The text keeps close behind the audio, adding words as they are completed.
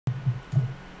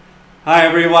Hi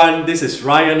everyone, this is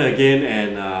Ryan again,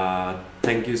 and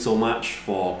thank you so much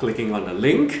for clicking on the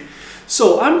link.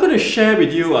 So I'm going to share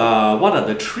with you what are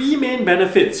the three main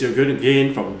benefits you're going to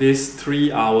gain from this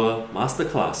 3-hour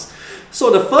masterclass. So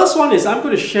the first one is I'm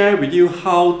going to share with you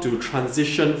how to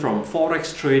transition from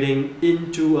Forex trading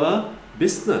into a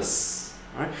business.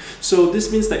 Right? So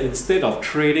this means that instead of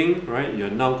trading, right, you're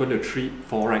now going to treat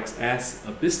Forex as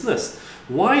a business.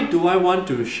 Why do I want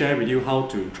to share with you how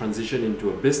to transition into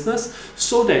a business?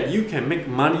 So that you can make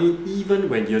money even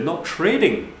when you're not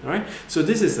trading, right? So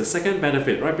this is the second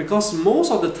benefit, right? Because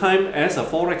most of the time as a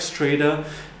Forex trader,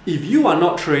 if you are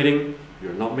not trading,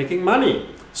 you're not making money.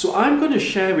 So I'm going to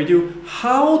share with you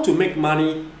how to make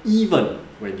money even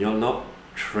when you're not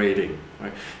trading,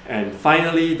 right? And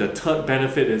finally, the third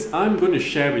benefit is I'm going to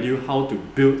share with you how to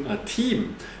build a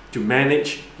team to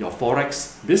manage your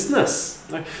Forex business.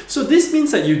 Right? So this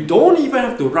means that you don't even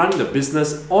have to run the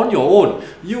business on your own.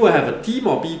 You will have a team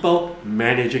of people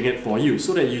managing it for you,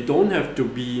 so that you don't have to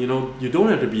be, you don't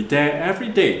have to be there every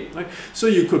day. Right? So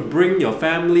you could bring your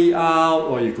family out,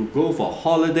 or you could go for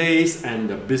holidays, and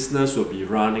the business will be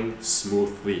running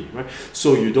smoothly. Right?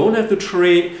 So you don't have to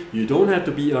trade, you don't have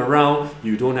to be around,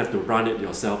 you don't have to run it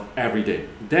yourself every day.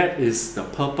 That is the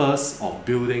purpose of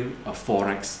building a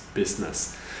Forex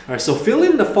business. All right, so fill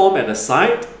in the form at the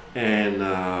side and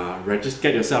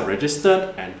get yourself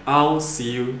registered, and I'll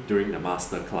see you during the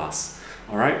master class.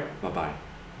 All right, bye-bye.